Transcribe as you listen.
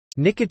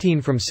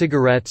Nicotine from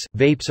cigarettes,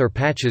 vapes or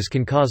patches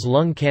can cause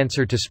lung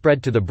cancer to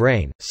spread to the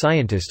brain,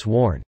 scientists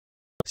warn.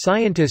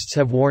 Scientists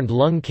have warned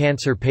lung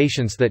cancer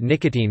patients that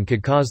nicotine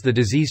could cause the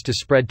disease to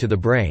spread to the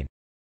brain.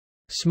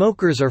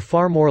 Smokers are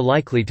far more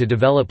likely to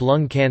develop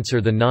lung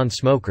cancer than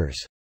non-smokers.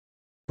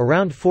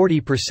 Around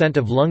 40%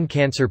 of lung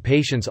cancer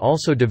patients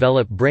also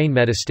develop brain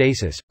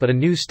metastasis, but a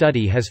new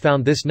study has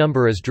found this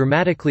number is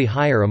dramatically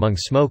higher among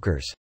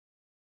smokers.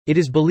 It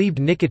is believed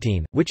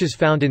nicotine, which is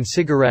found in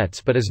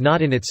cigarettes but is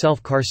not in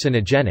itself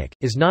carcinogenic,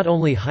 is not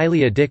only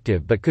highly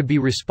addictive but could be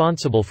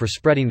responsible for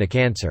spreading the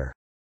cancer.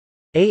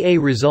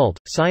 Result,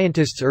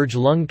 scientists urge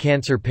lung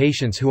cancer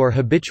patients who are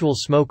habitual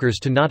smokers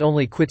to not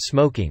only quit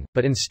smoking,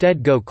 but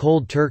instead go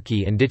cold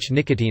turkey and ditch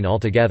nicotine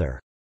altogether.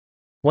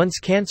 Once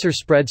cancer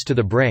spreads to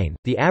the brain,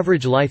 the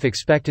average life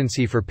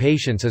expectancy for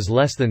patients is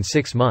less than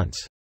 6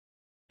 months.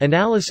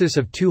 Analysis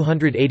of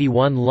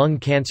 281 lung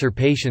cancer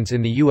patients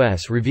in the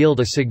U.S. revealed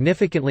a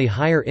significantly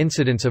higher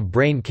incidence of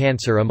brain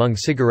cancer among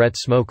cigarette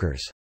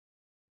smokers.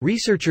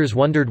 Researchers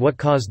wondered what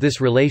caused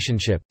this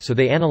relationship, so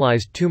they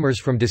analyzed tumors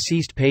from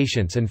deceased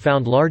patients and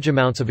found large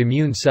amounts of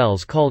immune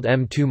cells called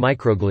M2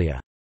 microglia.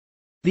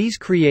 These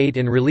create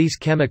and release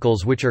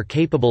chemicals which are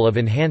capable of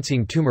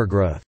enhancing tumor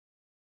growth.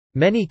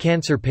 Many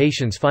cancer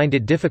patients find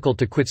it difficult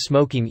to quit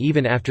smoking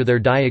even after their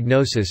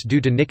diagnosis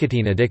due to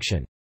nicotine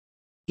addiction.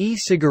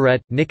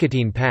 E-cigarette,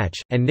 nicotine patch,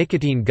 and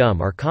nicotine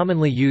gum are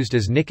commonly used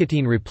as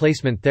nicotine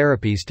replacement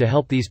therapies to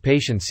help these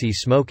patients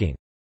cease smoking.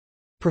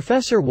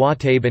 Professor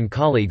Watabe and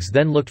colleagues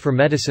then looked for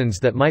medicines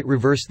that might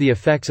reverse the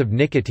effects of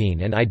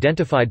nicotine and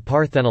identified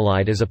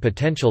parthenolide as a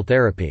potential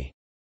therapy.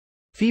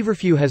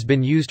 Feverfew has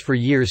been used for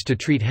years to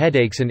treat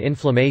headaches and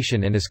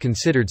inflammation and is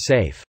considered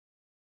safe.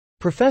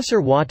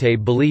 Professor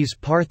Watabe believes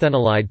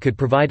parthenolide could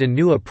provide a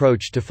new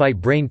approach to fight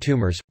brain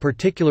tumors,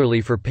 particularly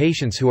for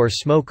patients who are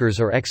smokers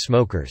or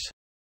ex-smokers.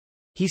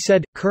 He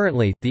said,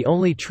 "Currently, the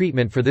only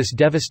treatment for this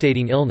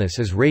devastating illness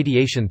is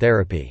radiation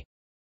therapy."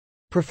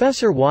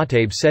 Professor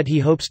Watabe said he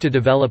hopes to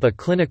develop a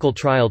clinical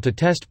trial to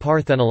test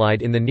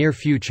parthenolide in the near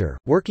future,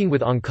 working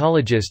with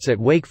oncologists at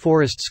Wake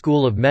Forest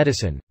School of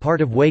Medicine,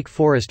 part of Wake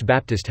Forest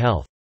Baptist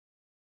Health.